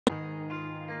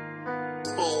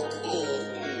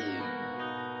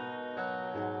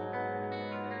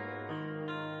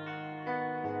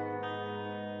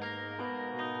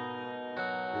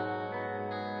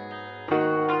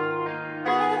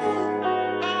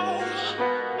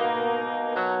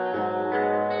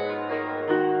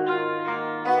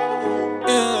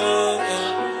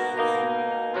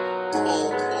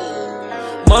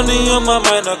Money on my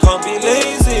mind, I can't be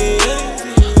lazy.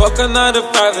 Fuck a 9 to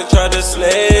 5, they try to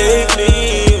slave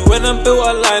me. When I'm built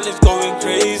a line, it's going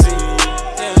crazy.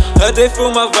 Heard they feel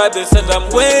my vibe, they said I'm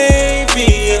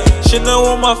wavy. She know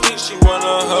on my feet, she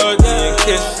wanna hug me and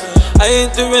kiss. I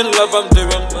ain't doing love, I'm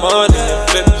doing money and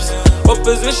flips.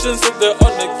 Opposition said they're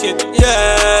on the kid,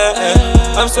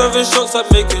 yeah. I'm serving shots, I'm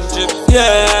making chips,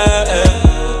 yeah.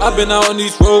 I've been out on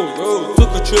these roads,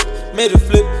 took a trip, made a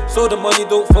flip, so the money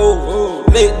don't fold.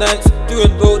 Late nights, doing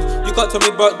road, you can't tell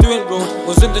me about doing road.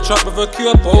 Was in the trap with a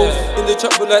QR pose, in the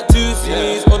trap with like 2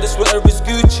 C's. On the sweater is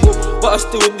Gucci, but I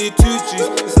still need 2 G's.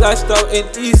 This lifestyle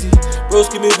ain't easy,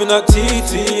 broski moving out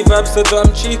TT. Vibe said that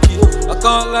I'm cheeky, I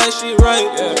can't lie, she right.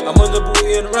 I'm on the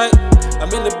booty and right, I'm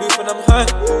in the booth and I'm high.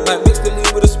 Might mix the lean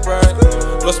with a Sprite.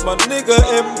 Lost my nigga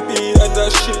MB and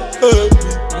that shit hurt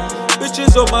me.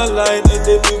 Bitches on my line and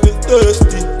they moving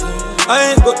thirsty.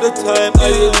 I ain't got the time,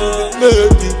 I ain't moving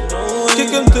nerdy. Kick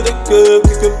him to the curb,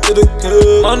 kick him to the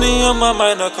curb. Money on my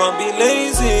mind, I can't be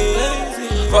lazy.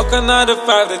 Fuck a 9 to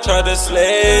 5, they try to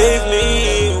slave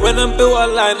me. When I'm built a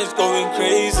line, it's going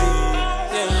crazy.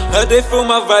 Heard they feel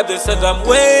my vibe, they said I'm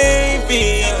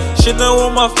wavy. She know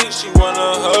on my feet, she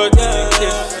wanna hug me and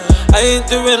kiss. I ain't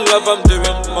doing love, I'm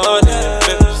doing money and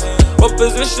flips.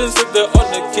 Opposition said they're on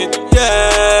the kid,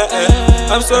 yeah.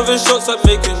 I'm serving shots, I'm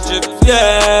making chips,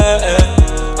 yeah.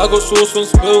 I got sauce on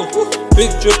spill, big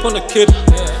drip on the kid.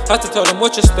 Had to tell them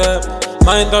watch your step,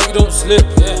 mind out you don't slip.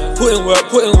 Put in work,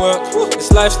 put in work,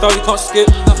 this lifestyle you can't skip.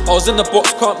 I was in the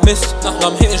box, can't miss, now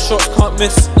I'm hitting shots, can't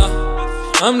miss.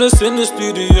 I'm just in the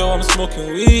studio, I'm smoking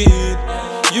weed.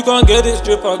 You can't get this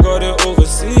drip, I got it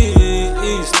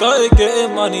overseas. Started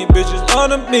getting money, bitches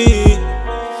on me.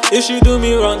 If she do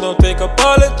me wrong, don't take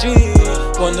apology.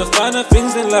 Wanna find the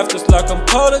things in life just like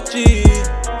apology.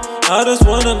 I just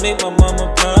wanna make my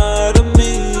mama proud of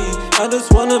me. I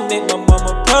just wanna make my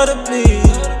mama proud of me.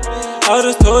 I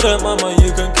just told her, mama,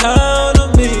 you can count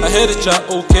on me. I hear the chat,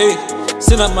 okay.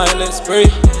 Sin I might let spray.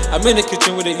 I'm in the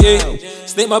kitchen with a yay.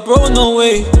 Snake my bro, no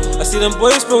way. I see them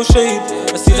boys throw shade.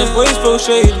 I see them boys throw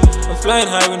shade. I'm flying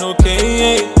high with no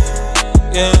K.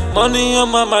 Yeah, money on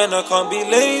my mind, I can't be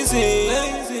lazy.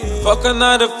 Fuck a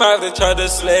 9 to 5, they try to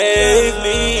slave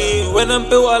me. When I'm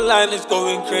built a line, it's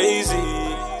going crazy.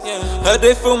 Heard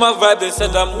they feel my vibe, they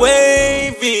said I'm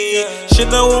wavy. She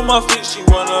know on my feet, she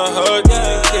wanna hug me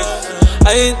and kiss.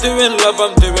 I ain't doing love,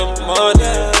 I'm doing money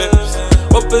and flips.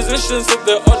 Opposition said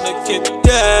they're on the kid,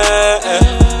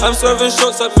 yeah. I'm serving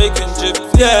shots, I'm making chips,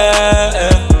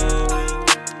 yeah.